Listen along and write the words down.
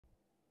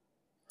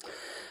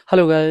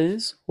Hello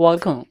guys,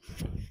 welcome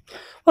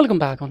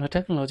back on a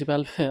technology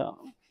welfare.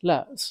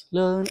 Let's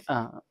learn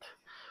and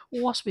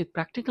what's be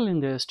practical in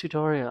this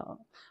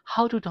tutorial.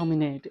 How to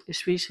terminate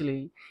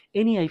especially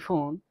any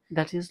iPhone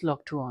that is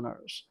locked to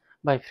owners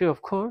by free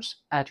of course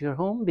at your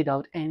home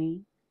without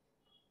any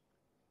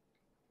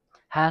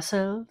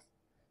hassle,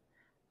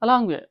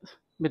 along with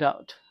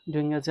without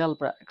doing a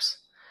jailbreaks.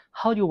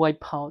 How do you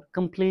wipe out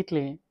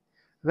completely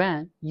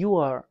when you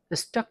are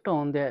stuck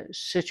on the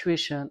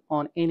situation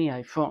on any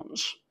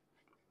iPhones?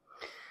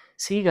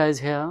 See guys,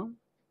 here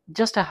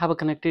just I have a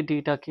connected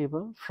data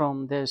cable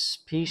from this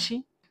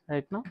PC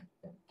right now,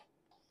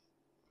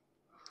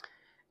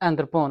 and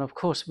the phone of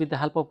course with the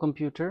help of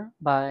computer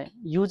by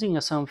using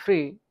some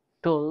free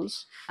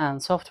tools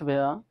and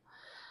software.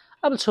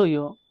 I will show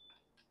you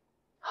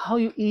how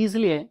you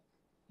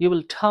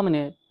will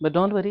terminate, but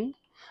don't worry,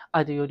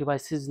 either your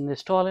device is in the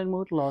stolen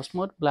mode, lost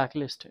mode,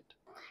 blacklisted.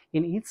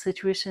 In each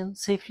situation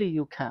safely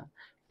you can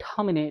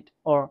terminate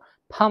or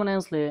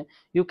permanently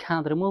you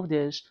can remove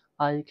this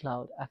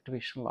iCloud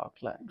activation lock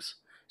links.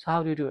 So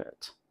how do you do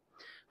it?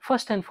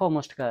 First and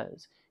foremost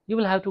guys, you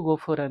will have to go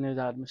for any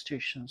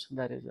administrations,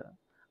 that is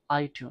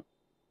iTunes,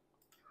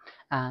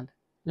 and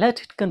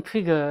let it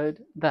configured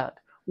that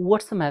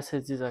what's the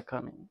messages are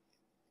coming.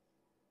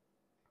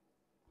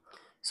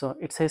 So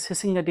it says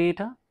accessing the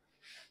data,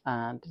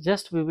 and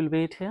just we will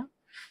wait here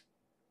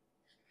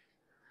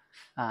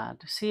and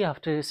see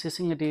after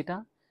accessing the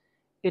data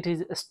it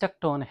is stuck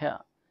on here.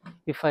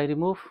 If I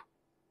remove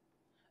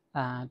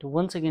and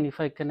once again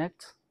if I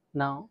connect,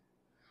 now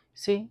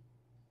see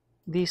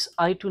this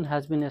iTunes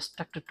has been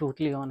stuck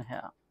totally on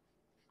here,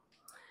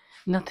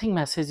 nothing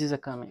messages are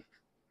coming.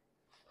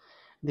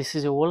 This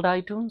is old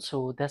iTunes,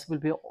 so that will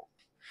be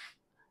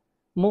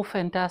more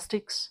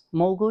fantastics,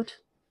 more good.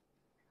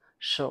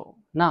 So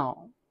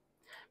now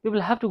we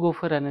will have to go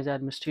for another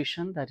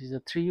administration, that is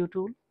a 3U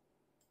tool.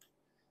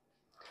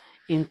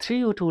 In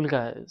 3U tool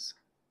guys,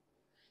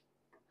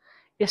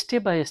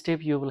 step by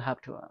step you will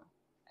have to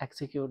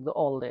execute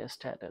all the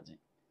strategy.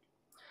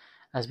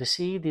 As we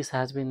see, this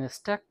has been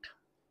stuck.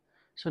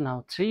 So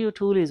now 3U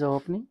tool is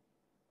opening.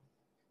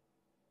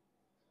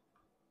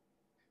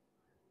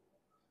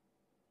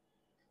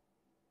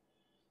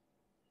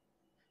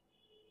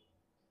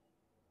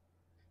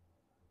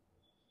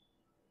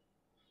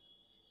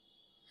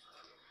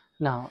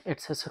 Now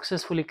it's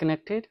successfully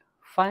connected.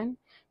 Fine.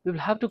 We will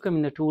have to come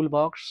in the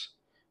toolbox.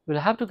 We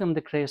will have to come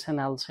the trace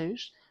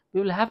analysis.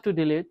 We will have to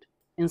delete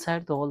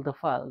inside all the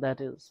file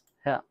that is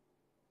here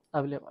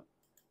available.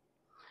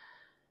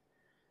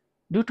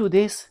 Due to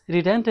these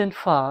redundant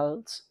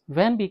files,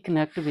 when we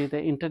connect with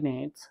the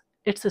internet,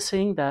 it's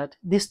saying that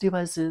this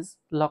device is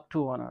locked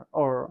to owner,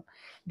 or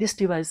this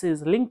device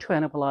is linked to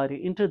an Apple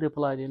ID, enter the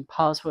Apple ID and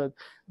password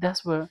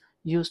that were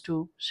used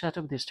to set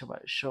up this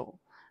device. So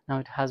now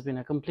it has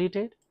been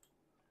completed.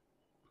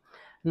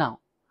 Now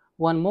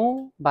one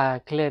more by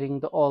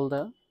clearing all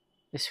the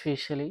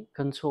especially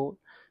console.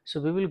 So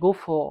we will go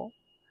for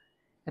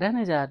run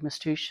as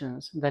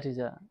administrations, that is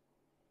a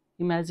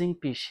imaging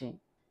PC.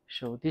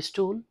 So this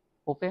tool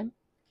open,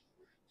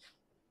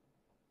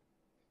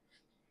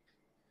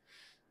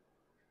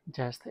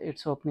 just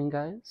it's opening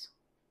guys.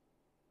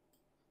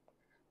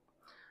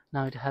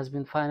 Now it has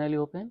been finally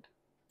opened.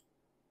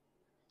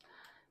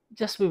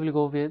 Just we will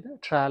go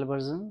with trial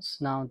versions.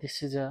 Now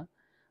this is a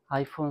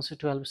iPhone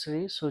 12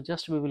 series, so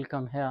just we will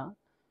come here,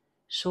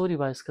 show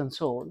device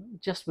console,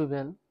 just we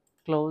will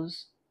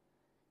close.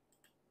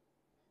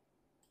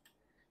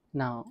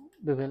 Now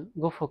we will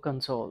go for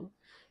console.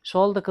 So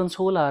all the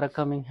console are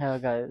coming here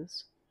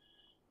guys.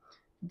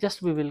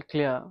 Just we will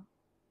clear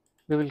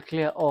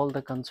all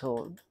the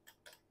console.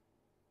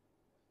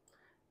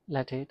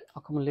 Let it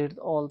accumulate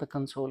all the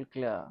console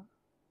clear.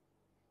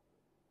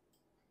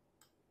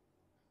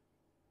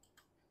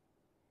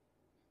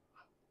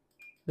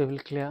 We will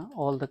clear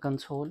all the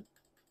console.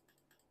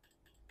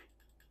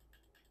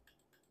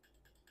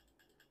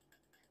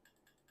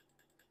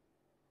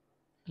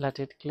 Let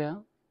it clear.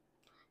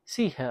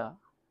 See here,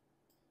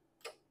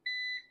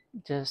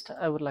 just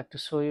I would like to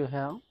show you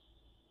here.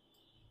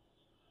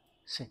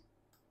 See,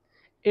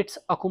 it's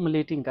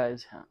accumulating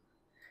guys here.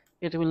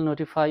 It will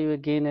notify you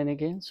again and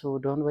again, so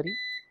don't worry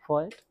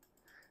for it.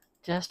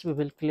 Just we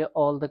will clear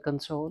all the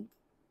console.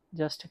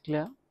 Just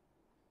clear,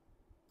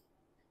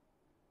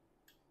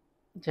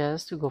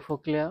 just go for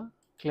clear.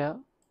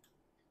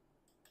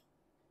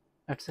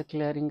 It's a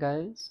clearing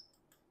guys.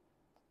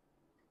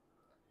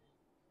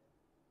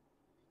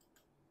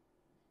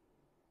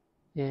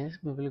 Yes,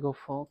 we will go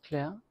for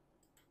clear.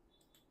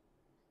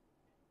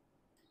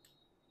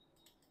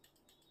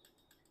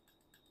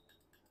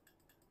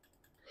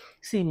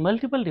 See,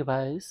 multiple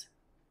device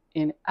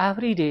in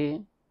every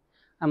day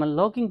I'm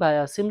logging by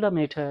a similar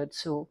method,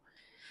 so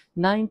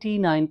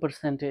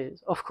 99%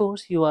 is, of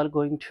course you are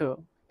going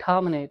to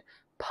terminate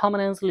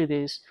permanently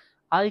this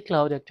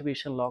iCloud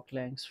activation lock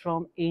links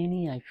from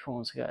any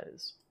iPhones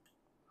guys.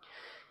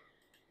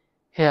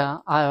 Here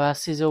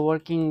iOS is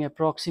working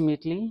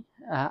approximately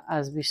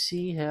as we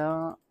see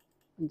here.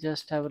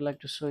 just I would like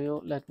to show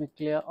you. Let me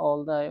clear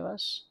all the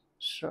iOS.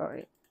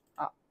 Sorry.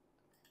 uh,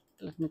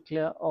 Let me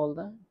clear all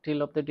the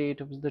till of the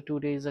date of the 2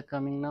 days are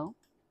coming now.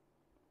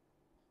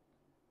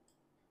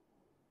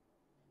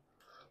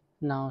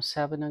 Now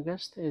 7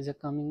 August is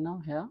coming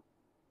now here.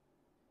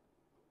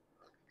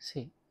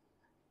 See,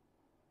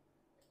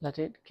 let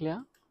it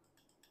clear.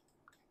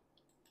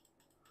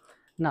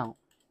 Now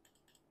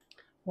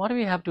what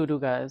we have to do,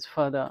 guys,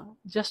 further,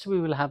 just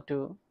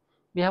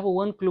we have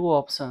one clue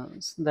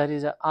options, that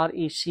is a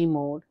REC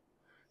mode.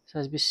 So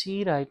as we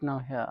see right now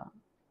here,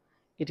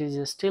 it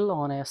is still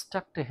on a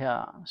stuck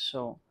here.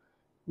 So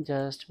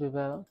just we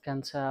will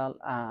cancel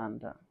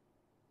and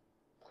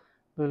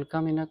we will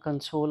come in a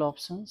console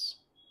options.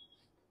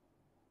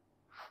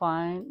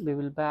 Fine, we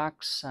will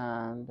backs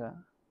and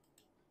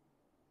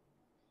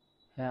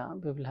yeah,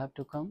 we will have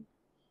to come.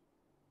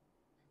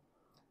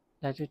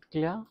 Let it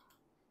clear.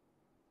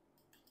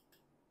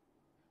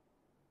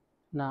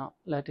 Now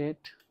let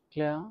it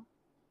clear.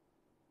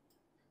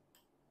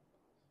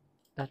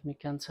 Let me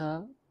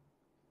cancel.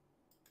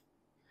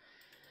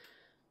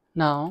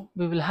 Now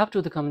we will have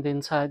to come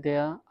inside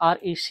there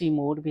REC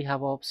mode. We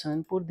have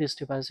option put this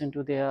device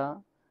into there,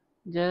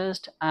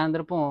 just and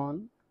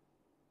upon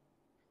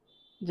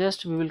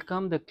just we will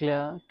come the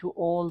clear to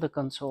all the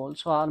console.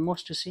 So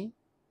almost see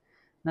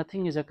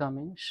nothing is a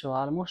coming, so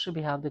almost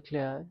we have the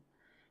clear,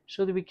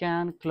 so that we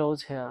can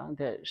close here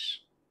this.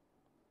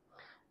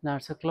 Now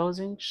it's a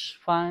closing.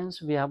 Fine,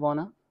 we have on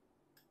a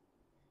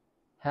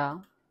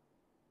here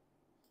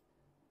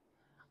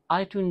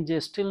iTunes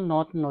is still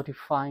not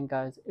notifying,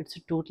 guys. It's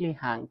totally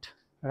hanged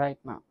right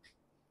now.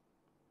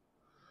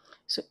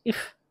 So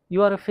if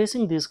you are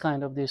facing this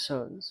kind of these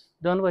issues,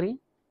 don't worry,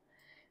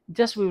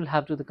 just we will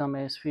have to come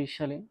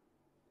especially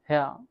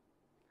here,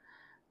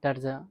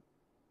 that's the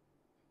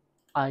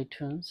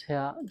iTunes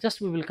here.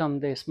 Just we will come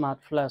the smart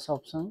flash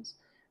options.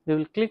 We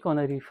will click on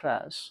a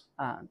refresh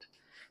and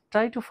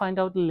try to find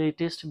out the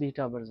latest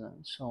beta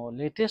version. So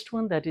latest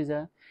one, that is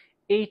a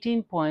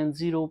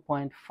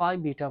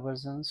 18.0.5 beta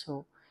version.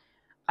 So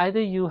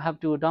either you have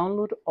to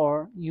download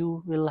or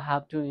you will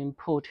have to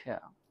import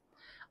here.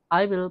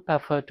 I will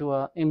prefer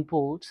to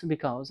import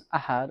because I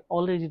had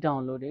already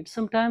downloaded.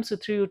 Sometimes the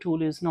 3U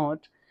tool is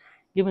not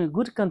giving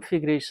good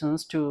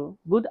configurations to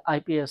good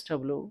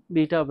IPSW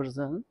beta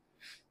version.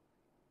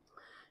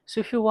 So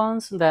if you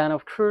want, then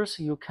of course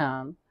you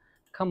can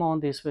come on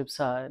this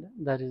website,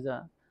 that is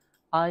a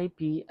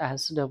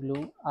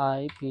IPSW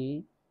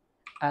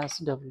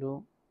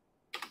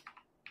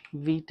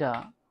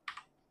Vita.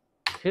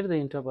 Hit the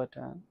enter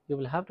button. You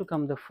will have to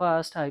come the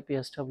first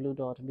ipsw.beta.dev,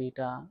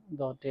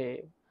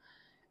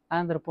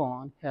 and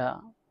thereupon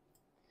here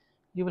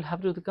you will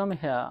have to come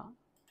here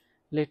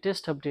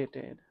latest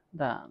updated.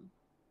 Then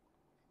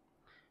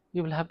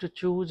you will have to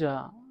choose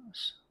a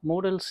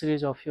model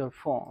series of your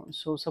phone.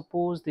 So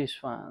suppose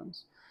this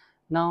one's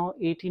now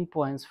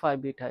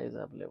 18.5 beta is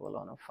available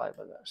on a 5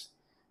 August.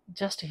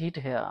 Just hit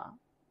here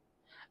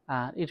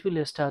and it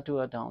will start to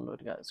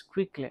download, guys,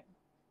 quickly.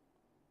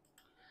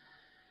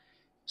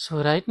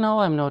 So right now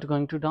I'm not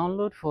going to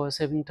download for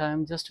saving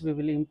time. Just we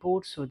will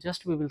import. So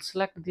just we will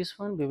select this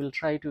one. We will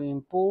try to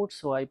import.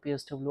 So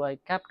IPSW I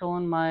kept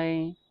on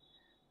my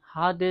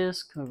hard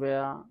disk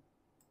where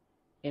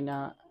in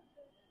a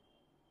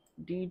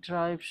D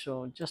drive.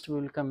 So just we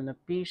will come in a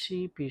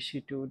PC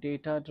to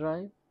data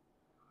drive,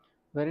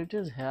 where it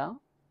is here,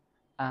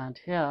 and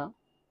here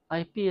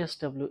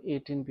IPSW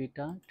 18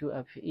 beta to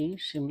FE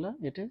similar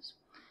it is.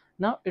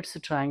 Now it's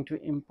trying to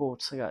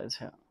import, so guys,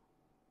 here.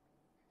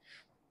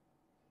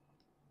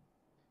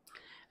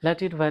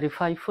 Let it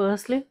verify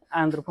firstly,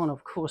 and thereupon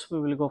of course we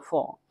will go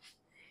for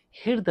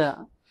hit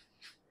the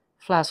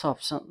flash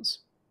options.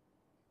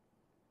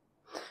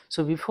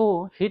 So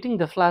before hitting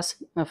the flash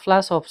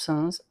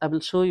options, I will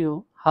show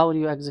you how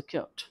you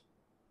execute.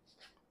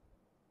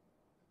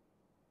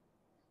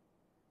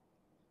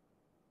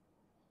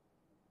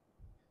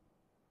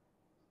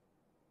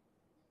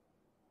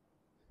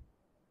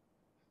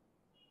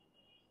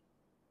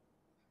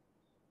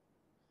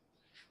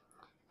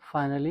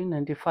 Finally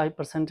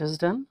 95% is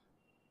done.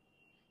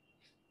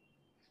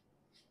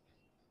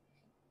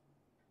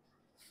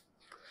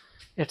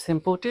 It's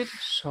imported.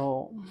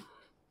 So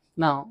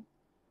now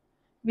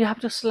we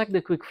have to select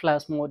the quick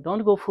flash mode.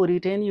 Don't go for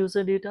retain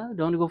user data,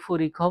 don't go for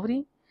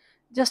recovery,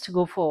 just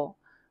go for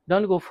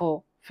don't go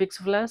for fix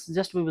flash.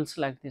 Just we will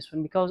select this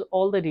one because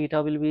all the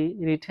data will be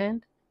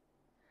retained,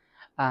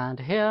 and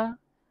here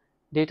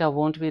data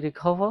won't be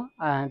recovered,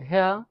 and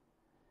here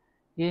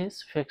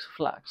is fix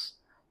flash.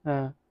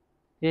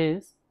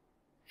 Is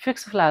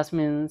fix flash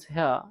means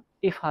here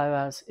if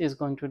iOS is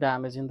going to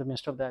damage in the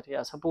midst of that.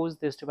 Yeah, suppose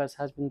this device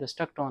has been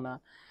stuck on a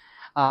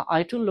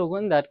iTunes logo.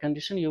 In that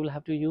condition you will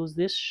have to use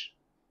this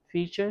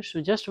feature.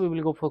 So just we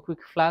will go for quick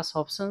flash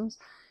options,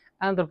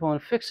 and thereupon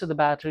fix the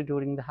battery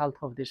during the health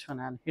of this one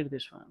and hit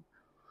this one.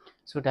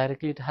 So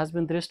directly it has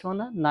been reached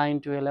on a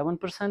 9 to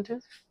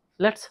 11%.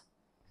 Let's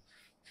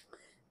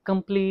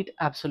complete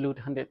absolute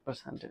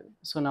 100%.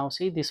 So now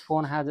see this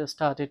phone has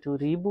started to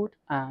reboot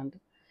and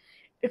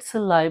It's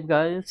a live,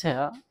 guys.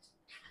 Here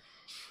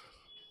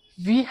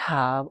we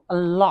have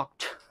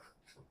unlocked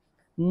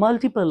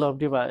multiple of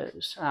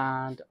device,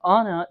 and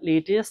on a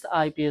latest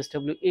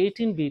IPSW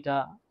 18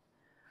 beta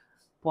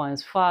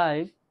point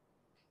 5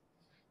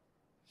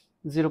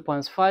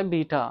 0.5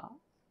 beta,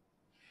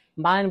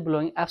 mind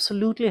blowing,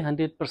 absolutely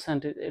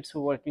 100% it's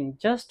working.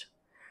 Just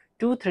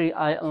 2 3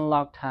 I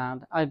unlocked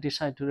and I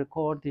decided to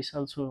record this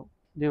also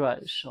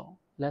device. So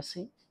let's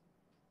see.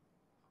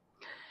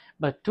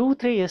 But 2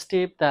 3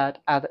 step that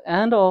at the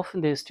end of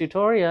this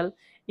tutorial,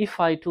 if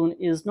iTunes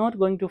is not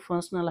going to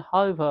functional,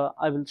 however,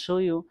 I will show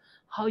you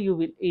how you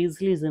will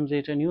easily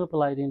generate a new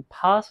Apple ID and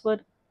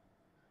password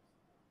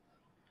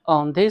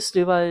on this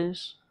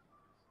device,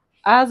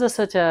 as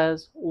such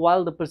as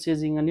while the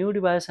purchasing a new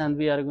device, and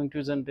we are going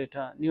to generate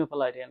a new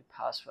Apple ID and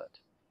password.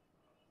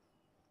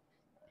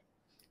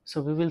 So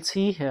we will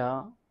see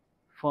here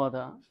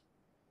further.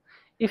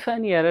 If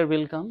any error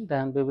will come,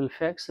 then we will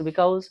fix,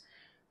 because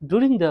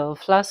during the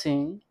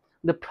flashing,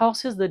 the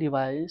process the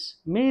device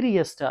may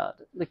restart.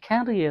 They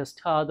can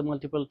restart the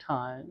multiple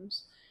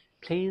times.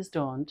 Please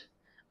don't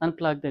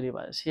unplug the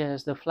device.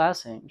 Yes, the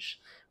flashing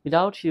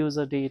without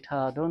user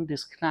data. Don't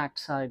disconnect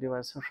side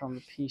device from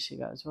the PC,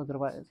 guys.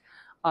 Otherwise,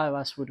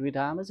 iOS would be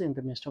damaged. In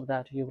the midst of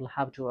that, you will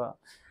have to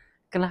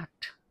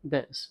connect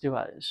this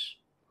device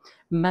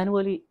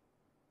manually.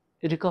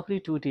 Recovery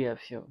to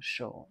DFU,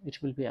 so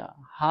it will be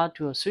hard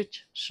to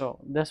switch. So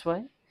that's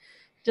why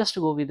just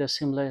go with a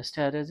similar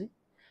strategy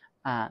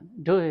and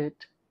do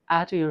it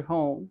at your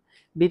home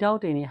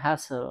without any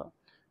hassle.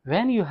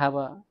 When you have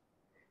a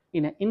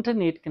in an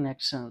internet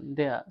connection,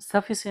 there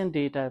sufficient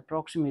data,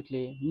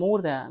 approximately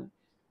more than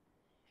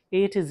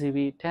 8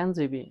 GB 10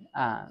 GB,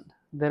 and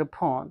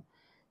thereupon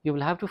you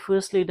will have to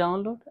firstly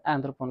download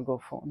and thereupon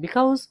go phone,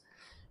 because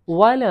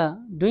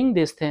while doing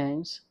these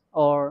things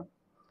or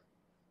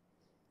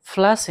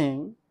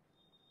flashing,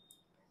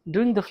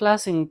 during the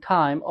flashing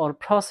time or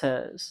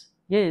process,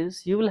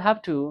 yes, you will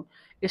have to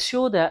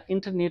assure that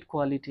internet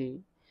quality,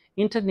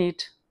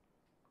 internet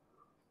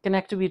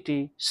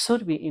connectivity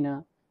should be in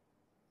a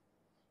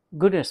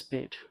good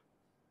speed.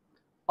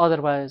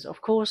 Otherwise, of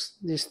course,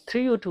 this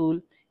 3U tool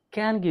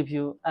can give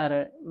you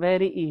a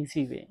very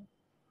easy way,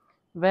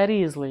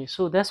 very easily.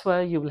 So that's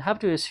why you will have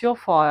to assure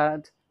for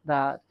it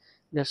that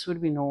there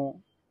should be no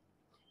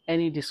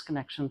any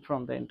disconnection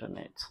from the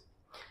internet.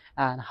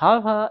 And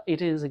however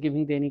it is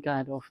giving any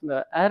kind of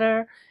the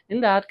error,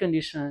 in that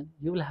condition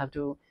you will have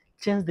to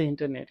change the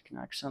internet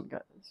connection,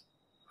 guys.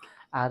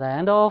 At the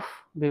end of,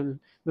 we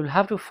will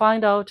have to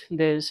find out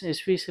this,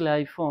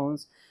 especially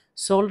iPhones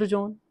solder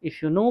zone.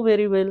 If you know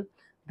very well,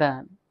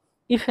 then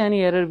if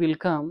any error will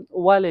come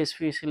while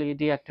especially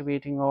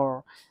deactivating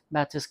or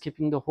batch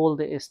skipping the whole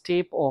the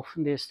step of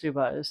this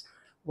device,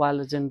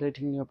 while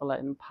generating new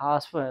line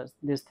passwords,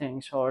 these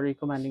things, or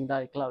recommending the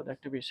iCloud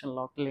activation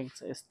lock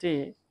links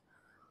step,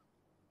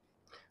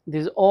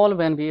 these all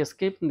when we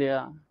escape,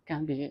 there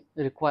can be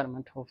a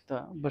requirement of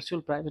the virtual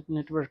private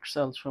networks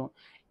also,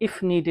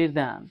 if needed.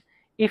 Then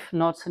if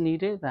not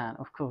needed, then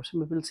of course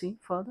we will see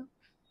further.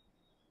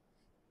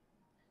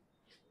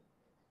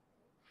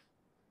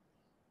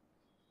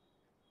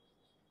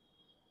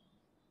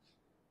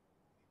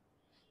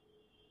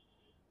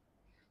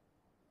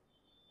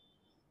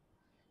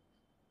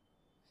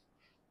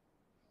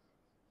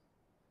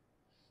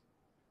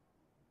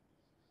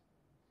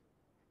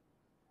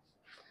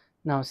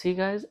 Now see,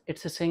 guys,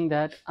 it's saying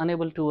that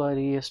unable to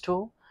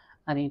restore,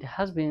 and it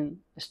has been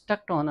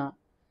stuck on a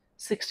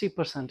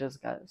 60%,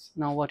 guys.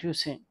 Now what you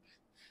see,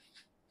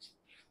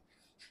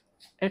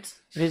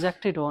 it's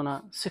rejected on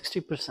a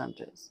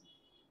 60%,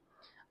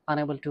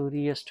 unable to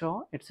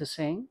restore, it's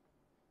saying.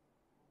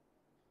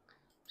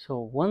 So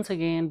once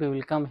again we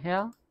will come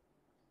here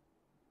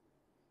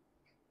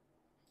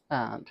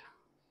and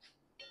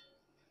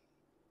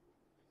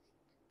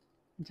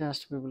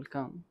just we will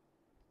come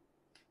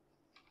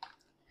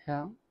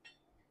here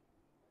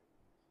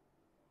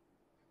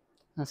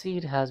and see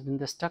it has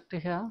been stuck to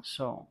here.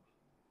 So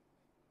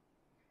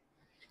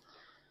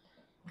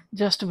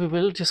just we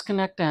will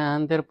disconnect,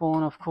 and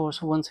thereupon of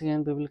course once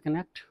again we will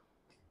connect.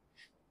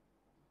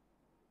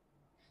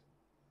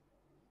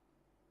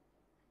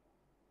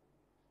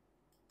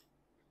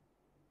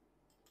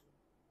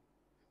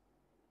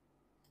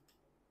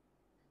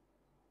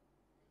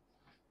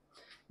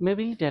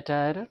 Maybe data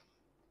error.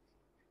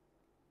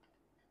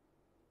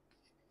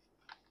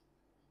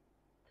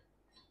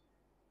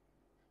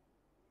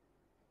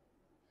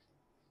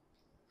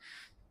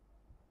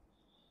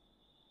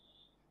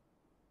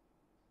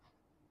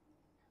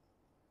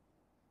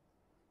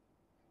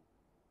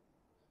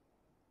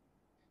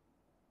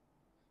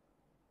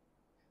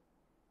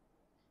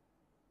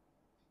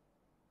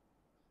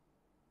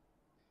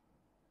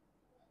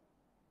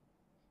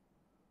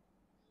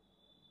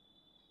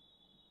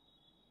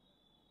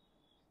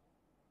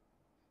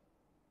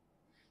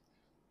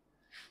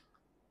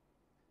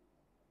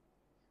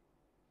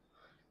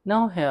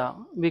 Now here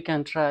we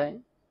can try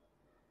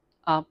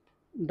up,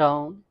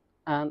 down,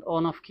 and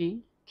on off key,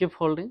 keep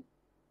holding.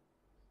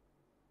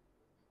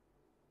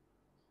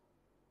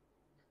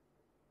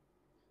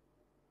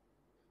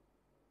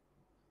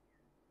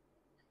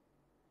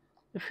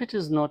 If it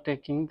is not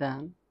taking,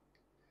 then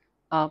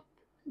up,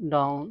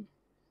 down,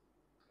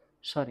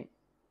 sorry,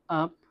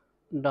 up,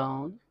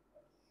 down,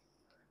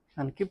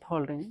 and keep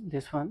holding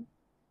this one.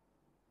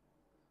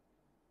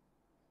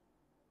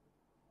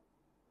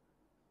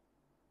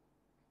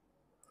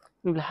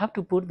 We will have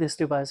to put this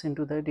device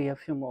into the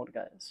DFU mode,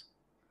 guys.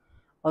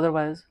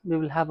 Otherwise, we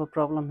will have a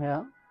problem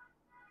here.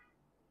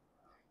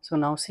 So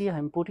now see,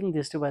 I'm putting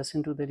this device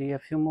into the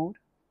DFU mode.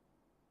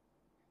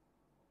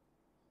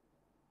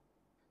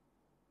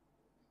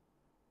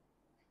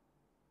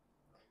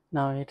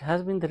 Now it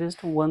has been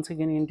raised once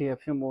again in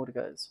DFU mode,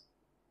 guys.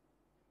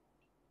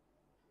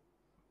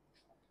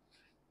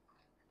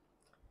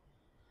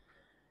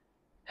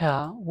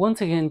 Here,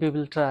 once again we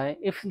will try.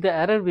 If the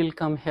error will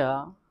come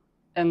here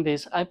and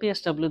this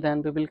IPSW,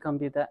 then we will come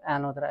with the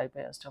another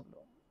IPSW.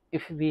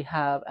 If we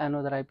have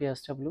another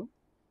IPSW,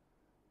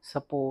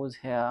 suppose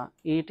here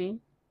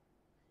 18,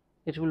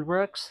 it will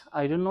works,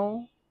 I don't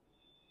know,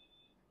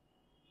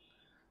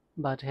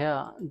 but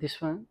here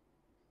this one,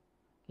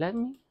 let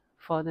me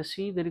further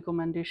see the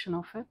recommendation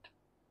of it.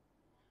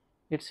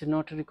 It's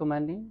not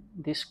recommending.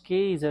 This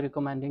K is a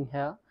recommending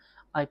here.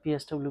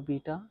 IPSW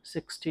beta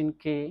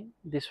 16K.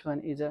 This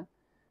one is a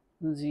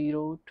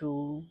 0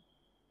 to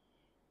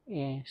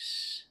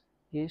is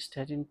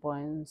 13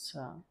 points.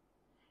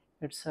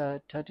 It's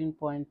a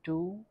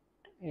 13.2.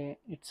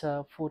 It's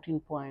a 14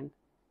 point.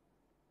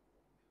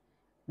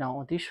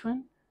 Now this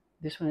one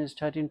is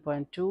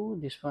 13.2.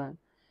 This one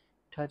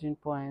 13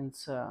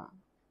 points.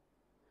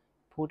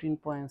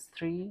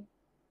 14.3.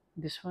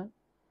 This one,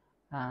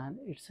 and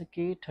it's a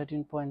K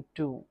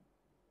 13.2.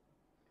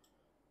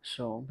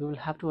 So we will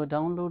have to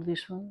download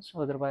these ones,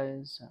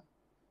 otherwise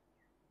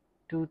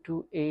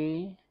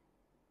 22A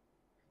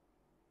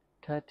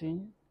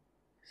 13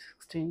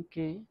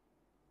 16K.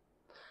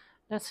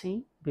 Let's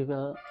see, we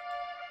will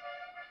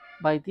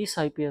by this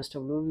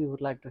IPSW we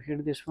would like to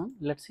hit this one.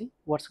 Let's see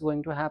what's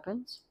going to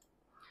happen,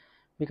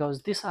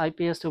 because this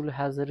IPSW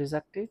has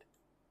rejected.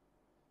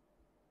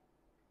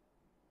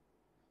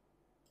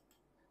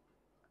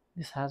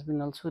 This has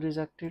been also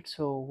rejected.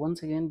 So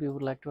once again we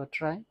would like to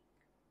try.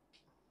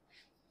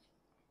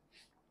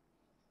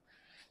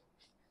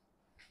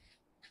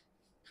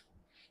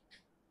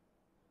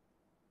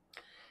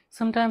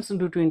 Sometimes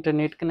due to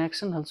internet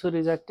connection also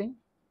rejecting.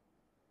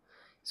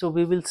 So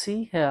we will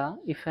see here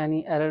if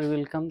any error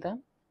will come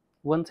then.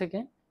 Once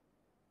again,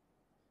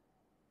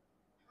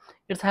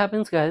 it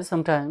happens, guys,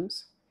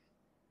 sometimes.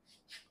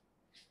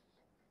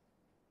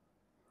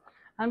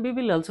 And we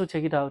will also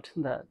check it out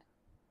that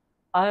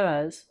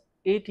iOS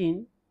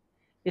 18,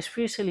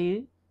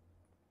 especially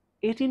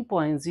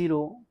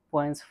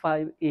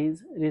 18.0.5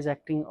 is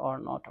rejecting or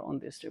not on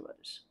this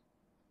device.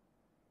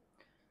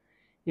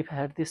 If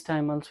at this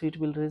time also it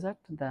will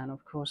reject, then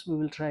of course we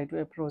will try to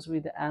approach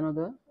with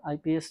another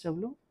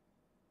IPSW.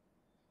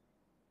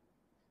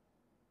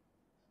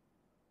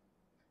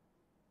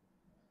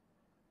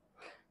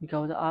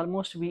 Because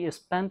almost we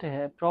spent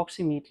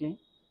approximately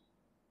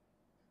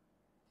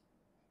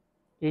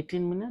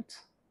 18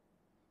 minutes.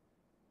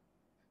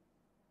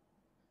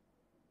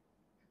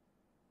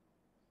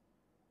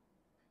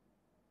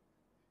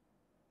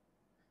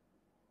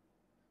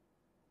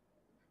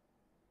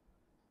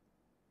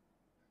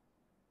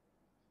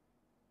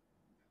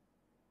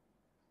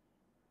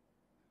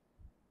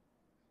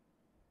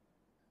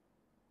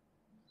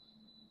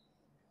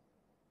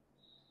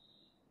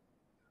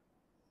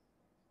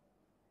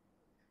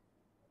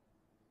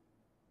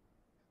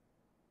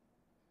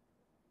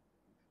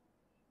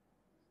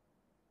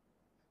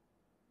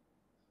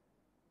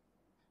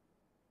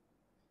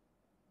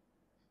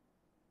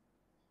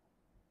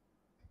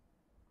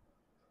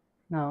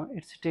 Now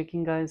it's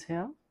taking, guys,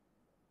 here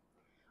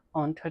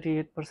on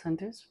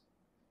 38%.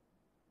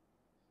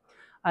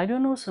 I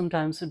don't know,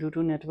 sometimes due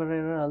to network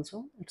error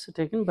also it's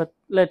taken, but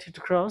let it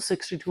cross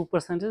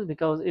 62%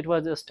 because it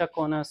was stuck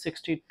on a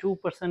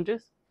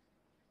 62%.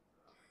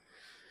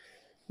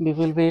 We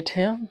will wait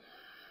here.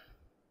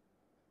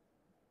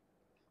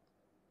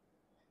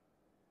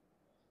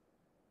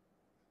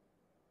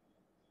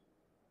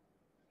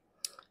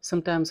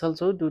 Sometimes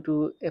also due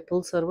to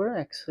Apple server,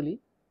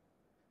 actually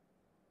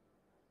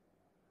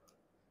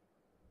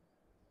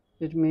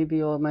it may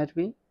be or might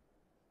be.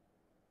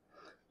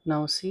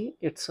 Now see,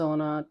 it's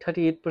on a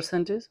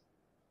 38%.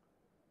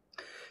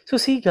 So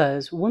see,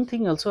 guys, one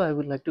thing also I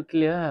would like to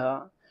clear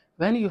here,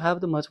 when you have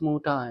the much more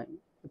time,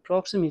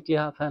 approximately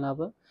half an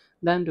hour,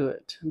 then do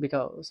it,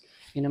 because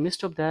in the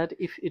midst of that,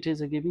 if it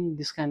is giving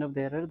this kind of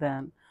error,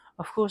 then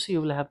of course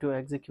you will have to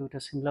execute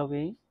a similar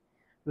way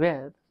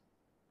where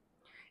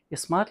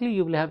smartly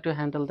you will have to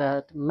handle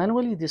that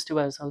manually. This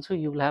device also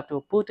you will have to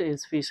put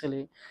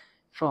especially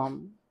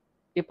from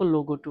Apple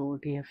logo to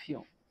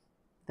DFU,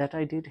 that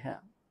I did here.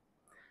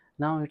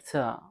 Now it's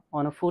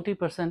on a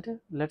 40%.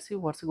 Let's see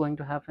what's going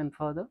to happen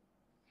further,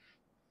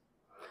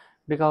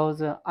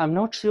 because I'm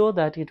not sure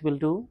that it will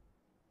do,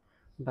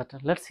 but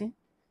let's see,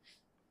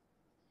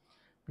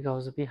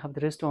 because we have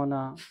the rest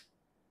on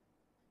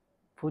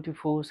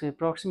 44, so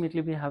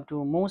approximately we have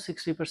to more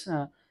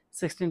 60%,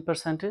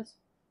 16%.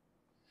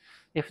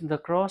 If the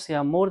cross,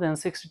 yeah, more than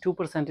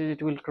 62%,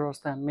 it will cross,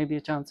 then maybe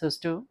chances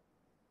too,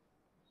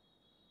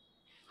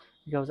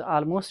 because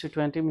almost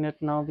 20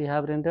 minutes now we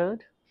have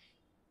rendered,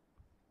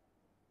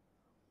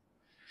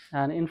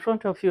 and in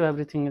front of you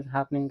everything is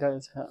happening,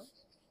 guys.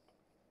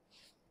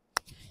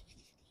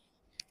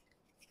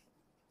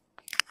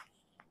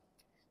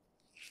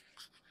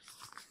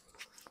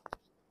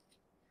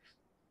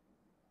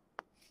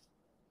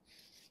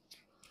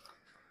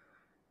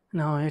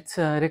 Now it's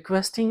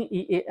requesting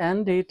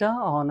EAN data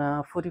on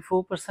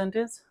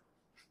 44%.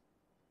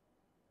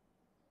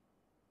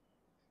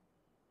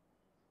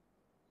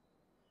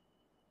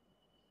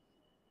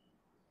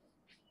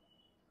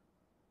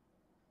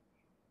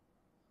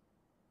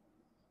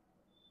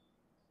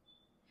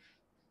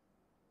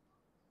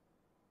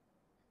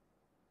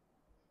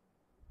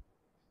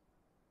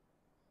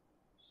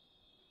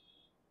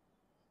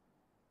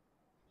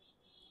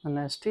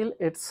 And still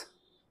it's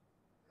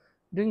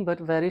doing, but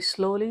very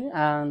slowly,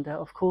 and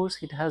of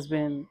course it has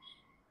been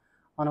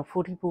on a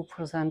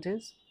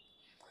 44%.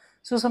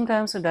 So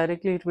sometimes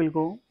directly it will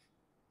go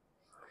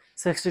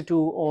 62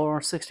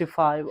 or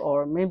 65,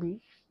 or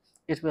maybe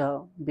it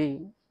will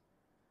be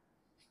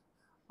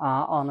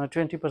on a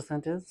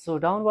 20%. So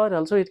downward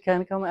also it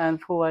can come,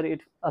 and forward it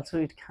also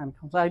it can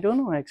come. So I don't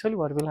know actually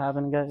what will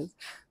happen, guys,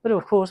 but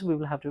of course we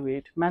will have to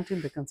wait,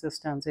 maintain the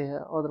consistency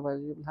here, otherwise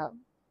we will have.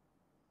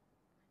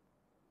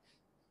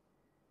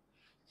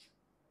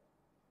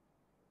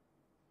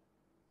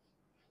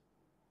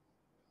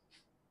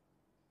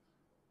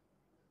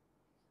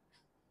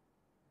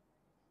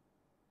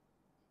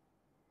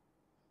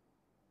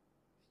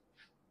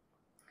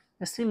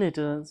 Still it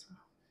is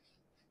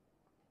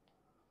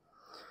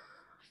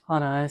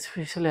on a,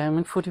 especially I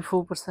mean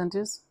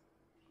 44%.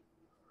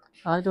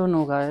 I don't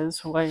know, guys,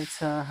 why it's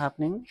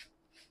happening,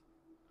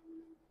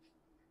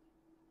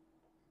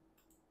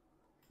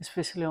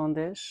 especially on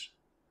this.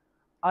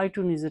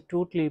 iTunes is a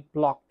totally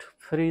blocked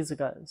freeze,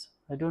 guys.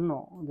 I don't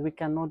know, we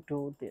cannot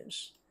do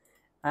this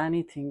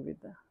anything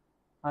with the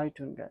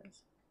iTunes,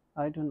 guys.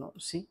 I don't know,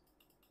 see,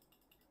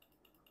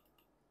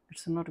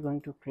 it's not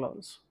going to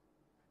close.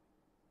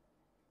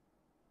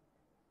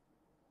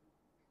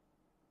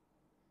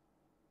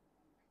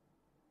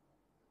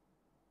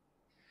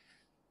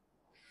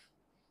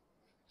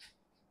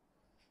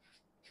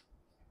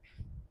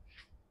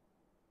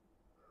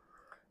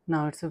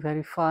 Now it's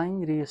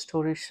verifying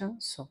restoration.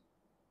 So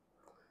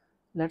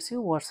let's see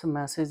what's the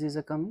message is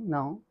coming.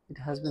 Now it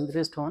has been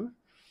raised on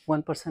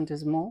 1%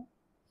 is more.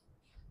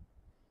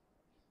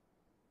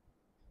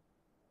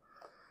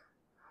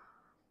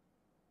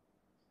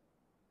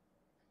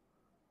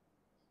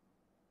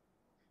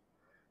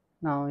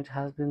 Now it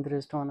has been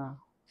raised on a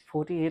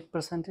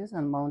 48%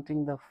 and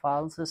mounting the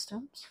file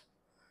systems.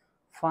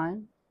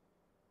 Fine.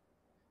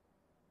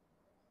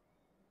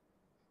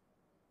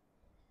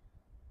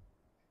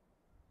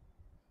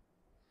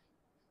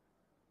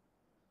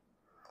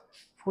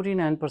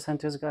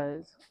 49%,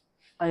 guys.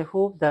 I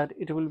hope that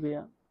it will be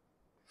a,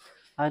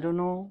 I don't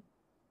know.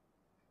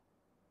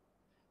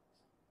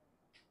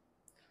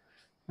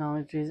 Now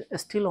it is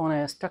still on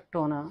a stuck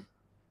on a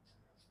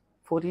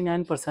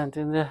 49%,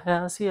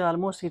 and see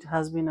almost it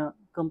has been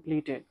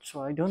completed.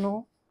 So I don't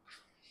know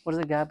what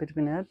is the gap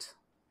between it,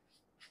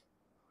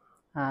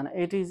 and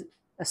it is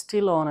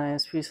still on a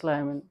special,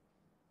 I mean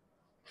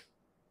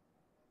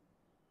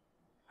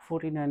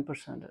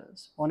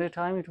 49%. On a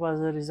time it was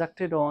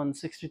rejected on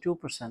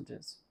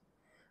 62%.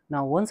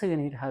 Now once again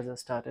it has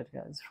started,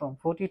 guys, from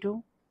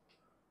 42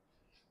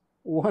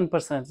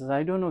 1%.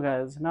 I don't know,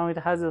 guys. Now it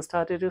has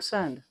started to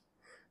send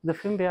the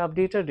firmware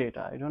updated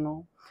data. I don't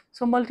know.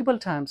 So multiple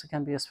times it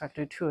can be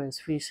expected to,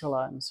 especially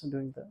I'm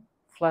doing the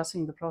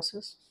flashing the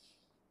process.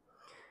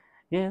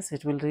 Yes,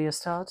 it will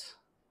restart.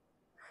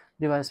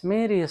 Device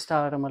may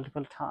restart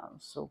multiple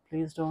times, so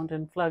please don't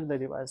unplug the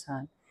device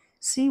and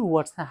see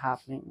what's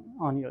happening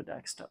on your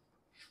desktop.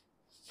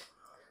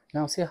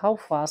 Now see how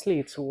fastly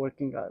it's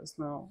working, guys.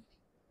 Now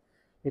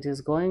it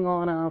is going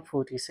on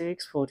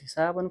 46,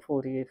 47,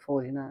 48,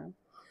 49.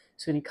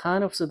 So any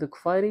kind of the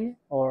query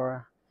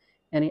or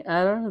any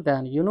error,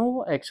 then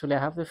actually I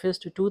have the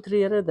first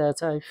 2-3 error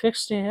that I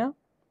fixed here.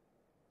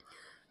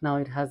 Now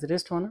it has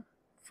rest on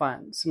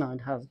fine. So now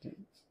it has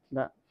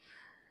that.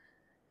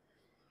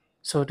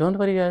 So don't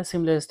worry, guys,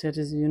 similar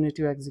status you need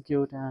to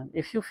execute, and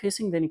if you're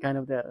facing any kind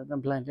of the error, then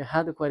blindly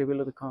have the query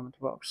below the comment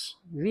box.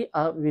 We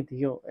are with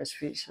you,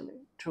 especially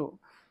to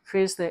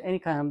face any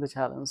kind of the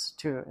challenge,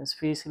 to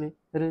especially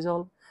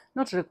resolve.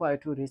 Not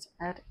required to reach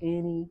at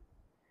any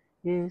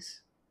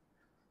is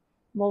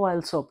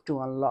mobile shop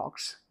to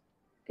unlocks,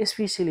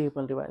 especially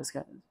Apple device,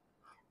 guys.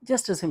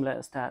 Just a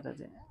similar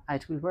strategy.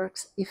 It will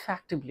works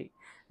effectively.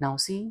 Now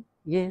see,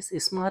 yes,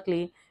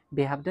 smartly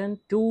we have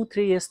done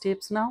 2-3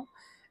 steps now.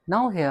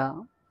 Now here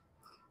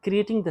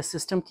creating the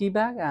system key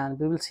bag, and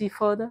we will see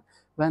further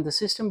when the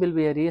system will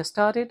be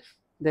restarted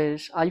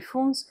there's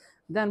iPhones,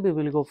 then we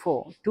will go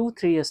for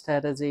 2-3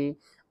 strategy.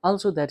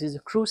 Also that is a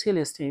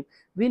crucial step,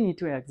 we need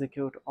to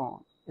execute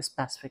on a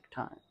specific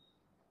time.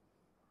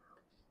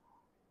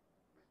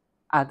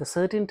 at the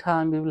certain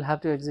time we will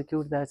have to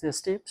execute that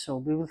step. So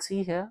we will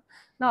see here.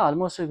 Now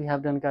almost we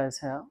have done, guys.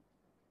 Here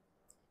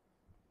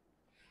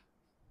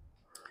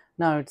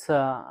now it's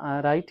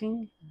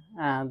writing,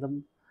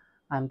 and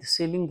I'm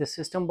sealing the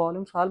system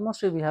volume. So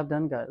almost we have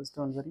done, guys,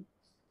 don't worry.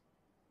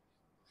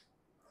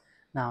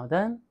 Now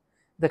then,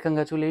 the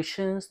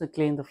congratulations, the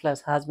claim the flash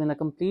has been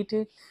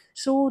completed.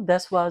 So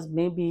that was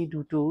maybe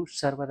due to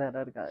server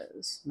error,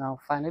 guys. Now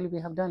finally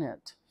we have done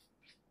it.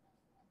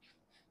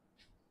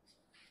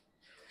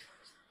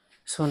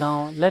 So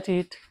now let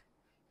it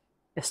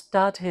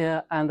start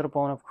here, and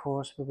thereupon of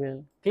course we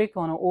will click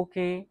on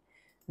OK.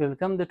 We will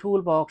come the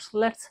toolbox.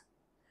 Let's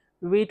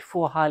wait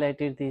for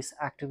highlighted these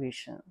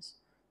activations.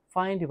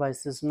 Find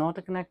devices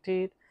not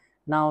connected.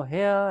 Now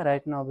here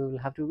right now we will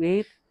have to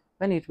wait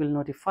when it will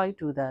notify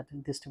to that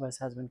this device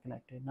has been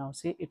connected. Now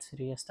see, it's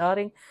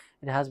restarting.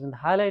 It has been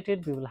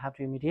highlighted. We will have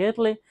to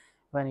immediately,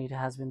 when it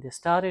has been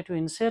started to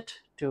insert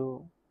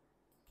to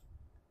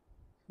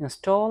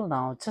install,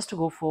 now just to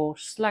go for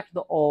select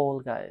the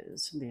all,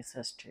 guys, this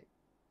ST.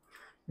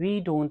 We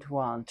don't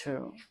want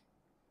to.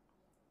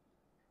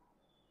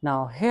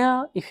 Now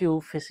here, if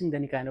you're facing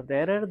any kind of the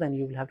error, then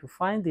you will have to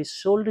find this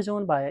sold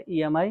zone by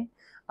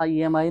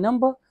EMI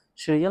number,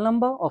 serial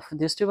number of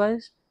this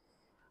device,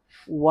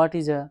 what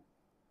is a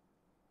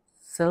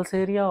sales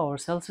area or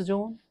sales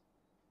zone,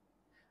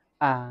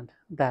 and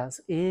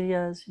those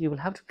areas you will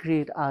have to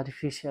create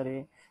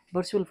artificially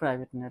virtual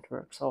private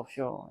networks of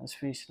your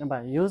space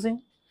by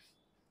using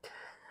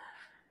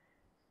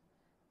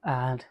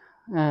and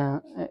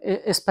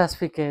a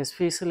specific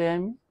spatial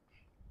IM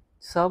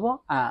server,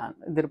 and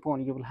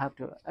thereupon you will have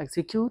to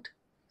execute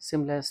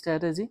similar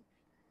strategy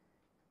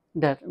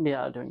that we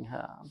are doing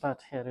here.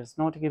 But here is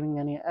not giving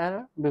any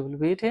error. We will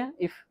wait here.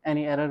 If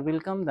any error will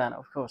come, then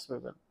of course we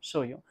will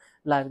show you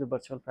live the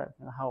virtual private.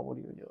 How would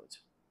you use?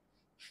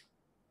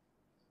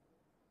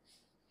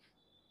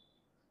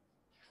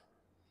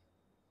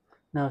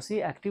 Now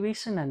see,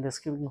 activation and this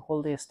giving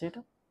whole the state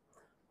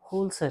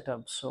whole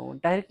setup. So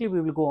directly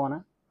we will go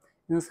on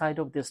inside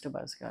of this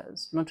device,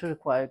 guys, not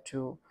required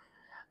to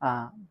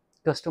uh,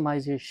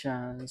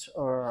 customizations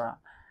or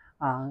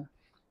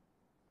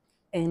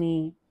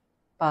any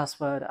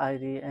password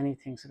ID,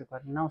 anything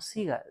required. Now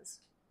see, guys,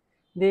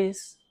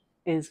 this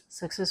is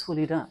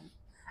successfully done.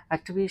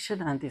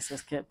 Activation and this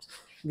escapes.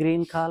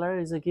 Green color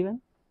is a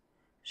given.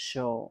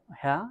 So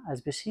here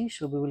as we see,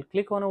 so we will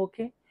click on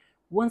OK.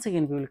 Once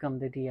again we will come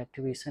the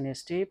deactivation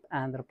step,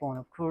 and thereupon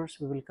of course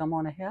we will come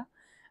on here.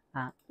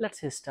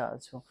 Let's say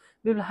start. So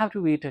we will have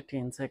to wait a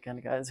 10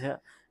 seconds, guys. Here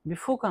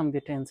before come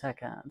the 10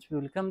 seconds we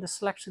will come the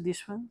select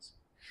these ones.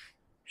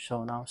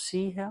 So now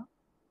see here,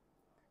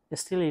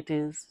 still it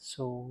is.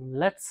 So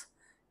let's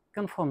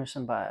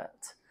confirmation by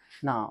it.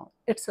 Now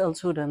it's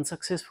also done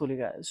successfully,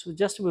 guys. So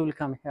just we will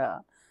come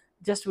here,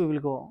 just we will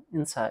go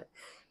inside.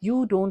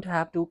 You don't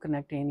have to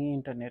connect any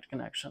internet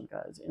connection,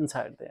 guys,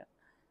 inside there.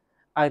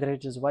 Either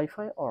it is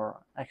Wi-Fi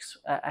or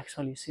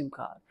actually SIM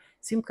card.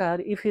 SIM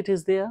card, if it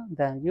is there,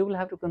 then you will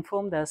have to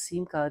confirm that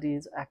SIM card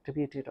is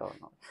activated or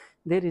not.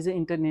 There is an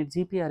internet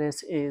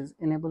GPRS is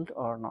enabled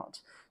or not.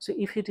 So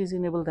if it is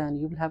enabled, then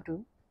you will have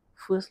to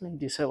firstly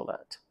disable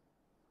it.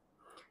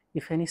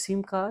 If any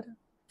SIM card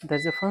that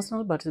is a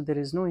functional but there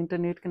is no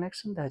internet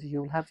connection, that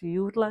you will have to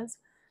utilize.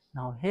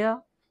 Now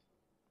here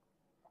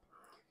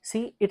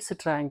see, it's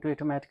trying to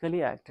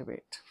automatically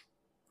activate.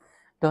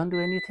 Don't do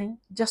anything,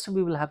 just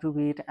we will have to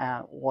wait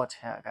and watch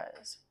here,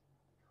 guys.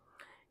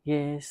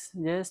 Yes,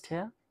 just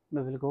here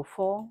we will go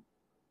for,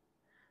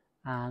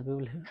 and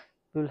we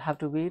will have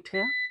to wait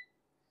here.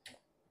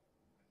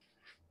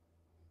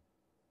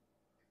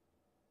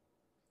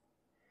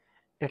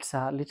 It's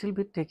a little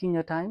bit taking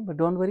a time, but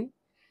don't worry,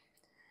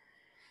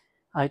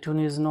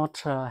 iTunes is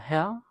not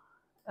here.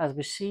 As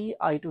we see,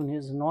 iTunes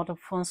is not a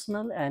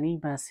functional. Any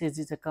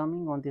messages are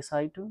coming on this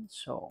iTunes.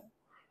 So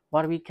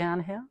what we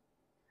can here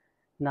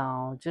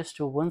now, just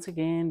to once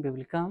again we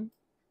will come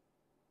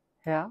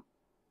here.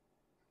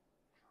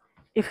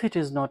 If it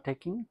is not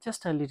taking,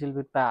 just a little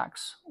bit back,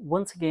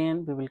 once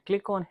again we will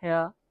click on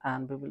here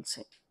and we will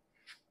see.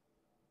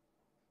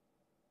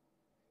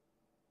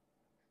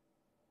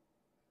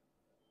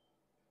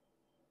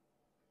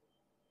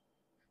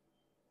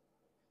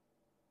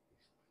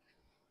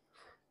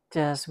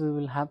 Just we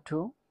will have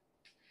to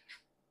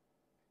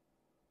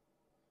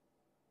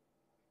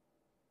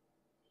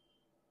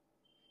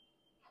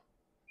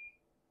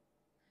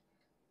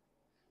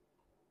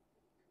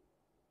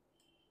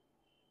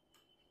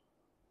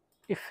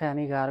if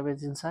any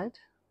garbage inside,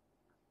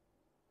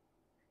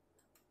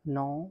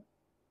 no.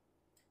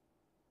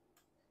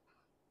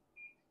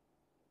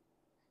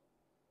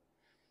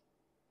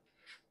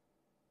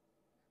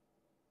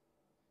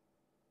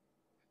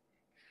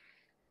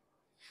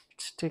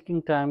 It's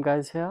taking time,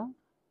 guys. Here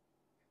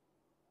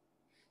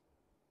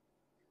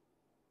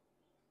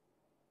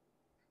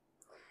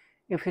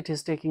if it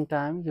is taking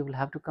time, you will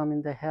have to come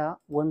in the here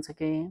once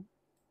again,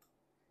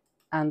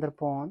 and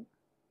thereupon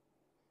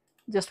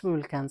just we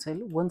will cancel.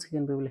 Once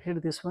again we will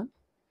hit this one.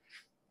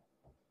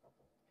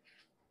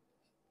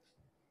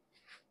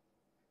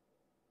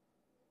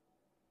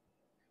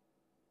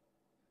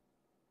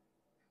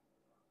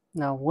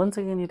 Now once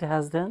again it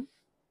has done.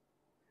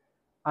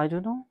 I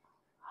don't know,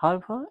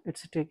 however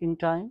it's taking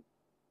time.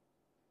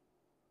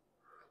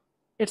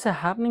 It's a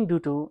happening due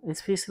to a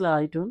special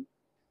item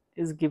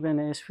is given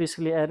a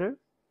special error.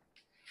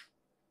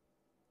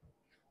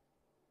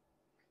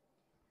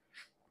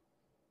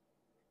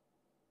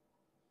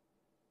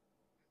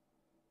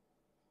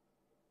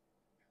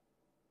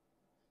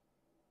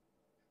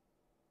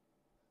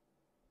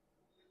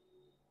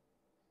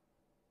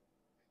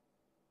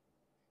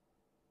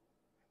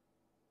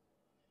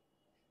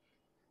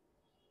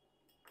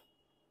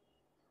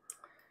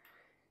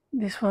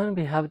 This one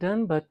we have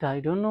done, but I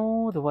don't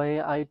know the way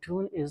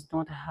iTunes is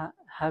not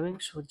having.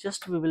 So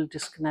just we will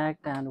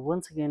disconnect and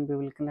once again we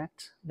will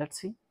connect. Let's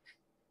see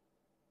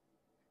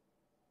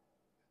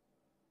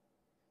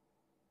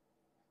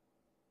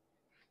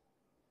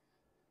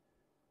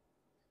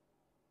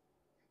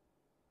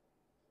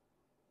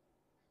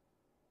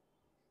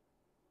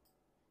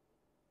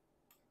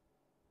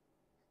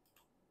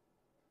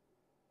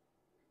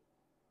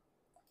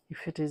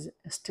if it is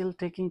still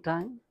taking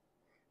time.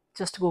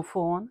 Just go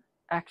for one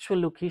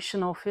actual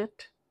location of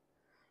it,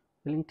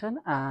 Wellington,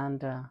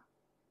 and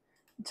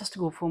just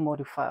go for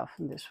modify of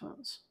this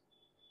ones.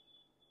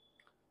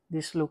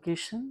 This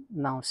location.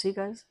 Now see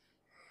guys.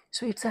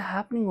 So it's a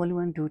happening only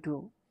one due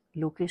to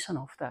location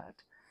of that.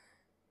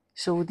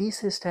 So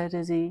this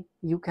strategy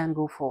you can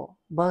go for.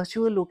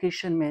 Virtual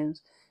location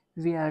means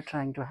we are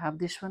trying to have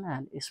this one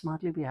and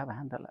smartly we have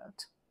handled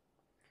it.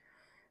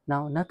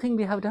 Now nothing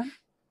we have done.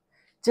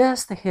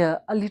 Just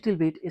here a little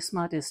bit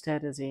smart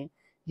strategy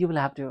you will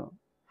have to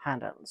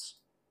handle.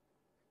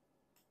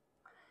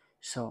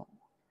 So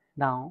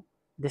now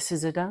this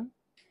is a done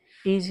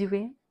easy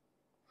way.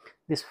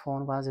 This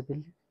phone was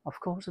of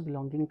course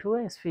belonging to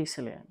a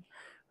special in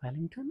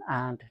Wellington,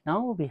 and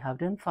now we have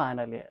done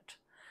finally it.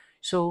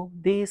 So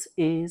this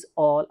is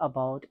all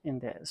about in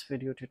this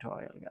video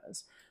tutorial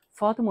guys.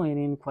 Furthermore,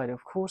 any inquiry,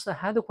 of course, I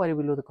have the query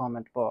below the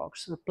comment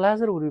box. The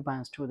pleasure would be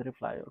mine to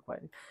reply your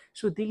query.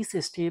 So this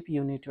step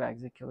you need to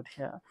execute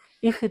here.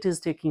 If it is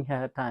taking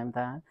here time,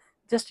 then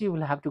just you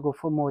will have to go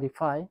for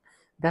modify.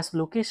 That's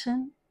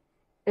location.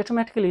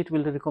 Automatically it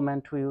will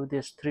recommend to you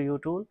this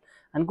 3U tool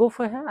and go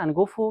for here and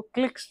go for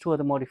clicks to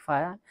the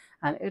modifier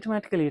and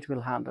automatically it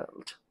will handle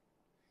it.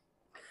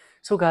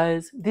 So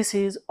guys, this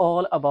is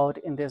all about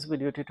in this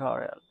video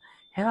tutorial.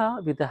 Here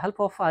with the help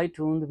of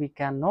iTunes we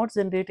cannot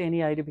generate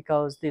any ID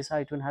because this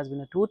iTunes has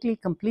been a totally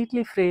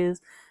completely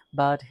freeze,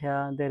 but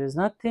here there is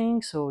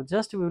nothing. So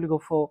just we will go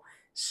for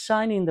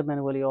sign in the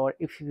manually, or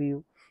if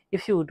you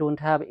don't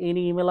have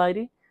any email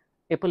ID,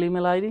 Apple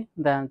email ID,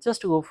 then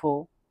just go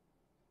for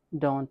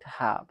don't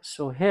have.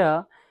 So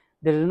here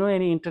there is no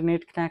any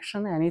internet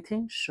connection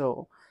anything.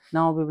 So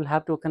now we will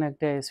have to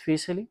connect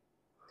especially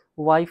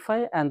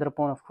Wi-Fi, and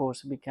thereupon of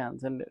course we can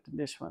generate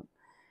this one,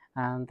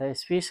 and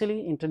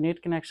especially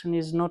internet connection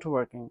is not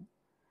working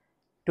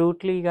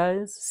totally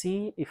guys.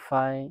 See if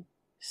I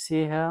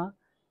see here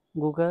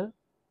Google,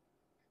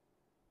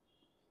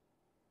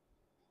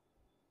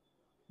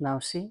 now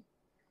see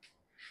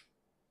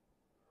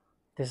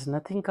there's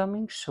nothing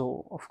coming.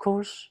 So of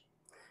course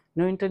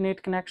no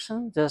internet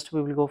connection, just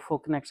we will go for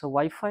connect a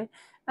Wi-Fi,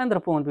 and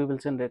thereupon we will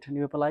generate a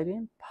new Apple ID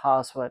and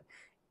password.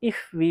 If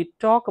we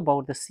talk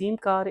about the SIM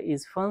card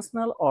is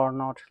functional or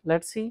not,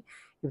 let's see.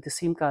 If the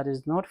SIM card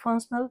is not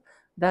functional,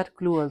 that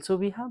clue also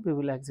we have, we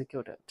will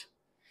execute it.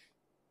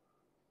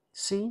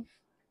 See,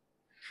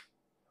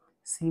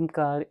 SIM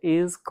card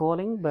is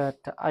calling, but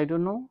I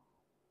don't know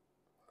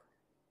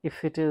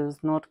if it is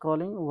not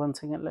calling.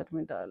 Once again let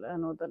me dial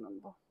another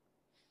number.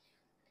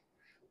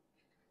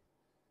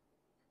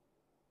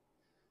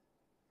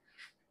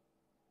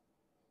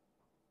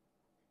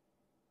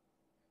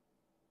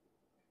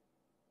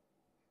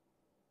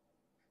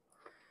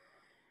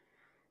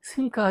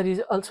 SIM card is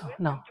also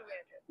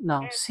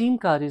now SIM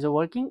card is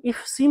working.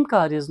 If SIM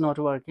card is not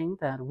working,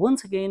 then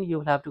once again you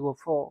will have to go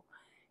for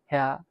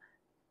here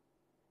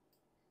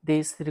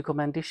this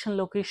recommendation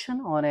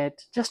location on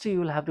it. Just you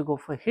will have to go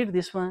for hit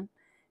this one.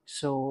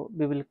 So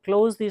we will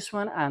close this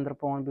one, and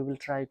upon we will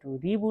try to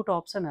reboot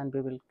option and we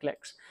will click.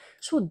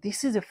 So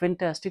this is a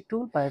fantastic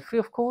tool by free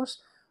of course.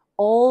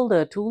 All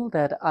the tool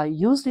that I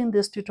used in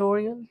this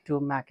tutorial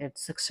to make it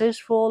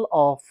successful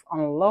of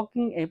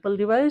unlocking Apple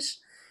device,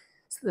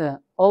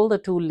 all the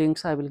tool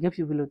links I will give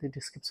you below the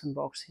description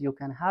box. You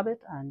can have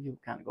it and you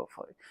can go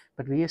for it,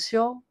 but be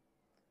assured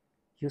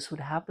you should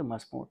have the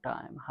much more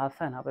time, half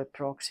an hour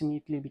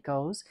approximately,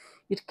 because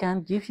it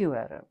can give you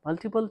error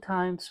multiple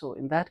times. So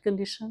in that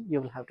condition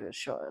you will have to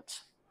assure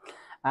it.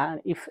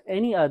 And if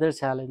any other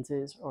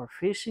challenges or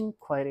facing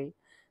query,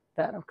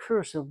 then of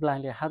course you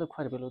blindly have the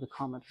query below the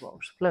comment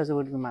box. Pleasure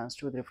will be mine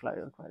to reply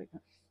your query.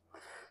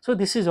 So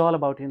this is all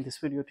about in this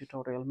video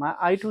tutorial. My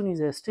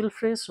iTunes is still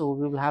fresh, so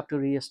we will have to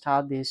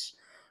restart this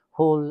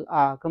whole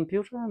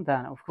computer, and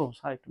then of course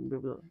iTunes we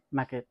will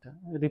make it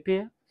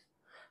repair.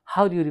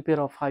 How do you repair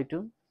of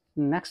iTunes?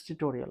 Next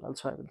tutorial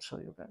also I will show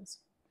you guys.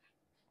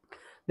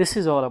 This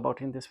is all about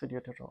in this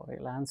video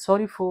tutorial, and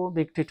sorry for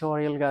big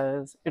tutorial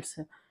guys.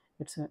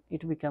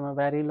 it become a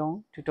very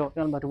long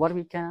tutorial, but what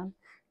we can,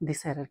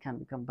 this error can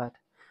become. But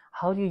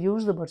how do you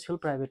use the virtual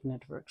private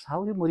networks?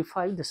 How do you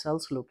modify the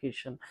cell's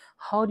location?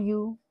 How do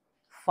you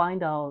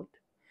find out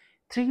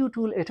 3U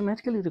tool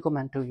automatically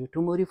recommend to you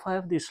to modify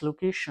this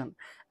location,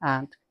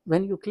 and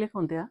when you click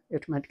on there,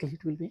 automatically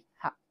it will be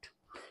hacked.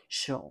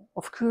 So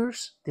of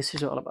course this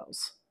is all about.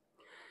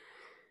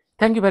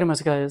 Thank you very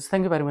much guys,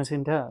 thank you very much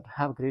indeed,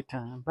 have a great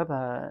time, bye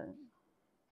bye.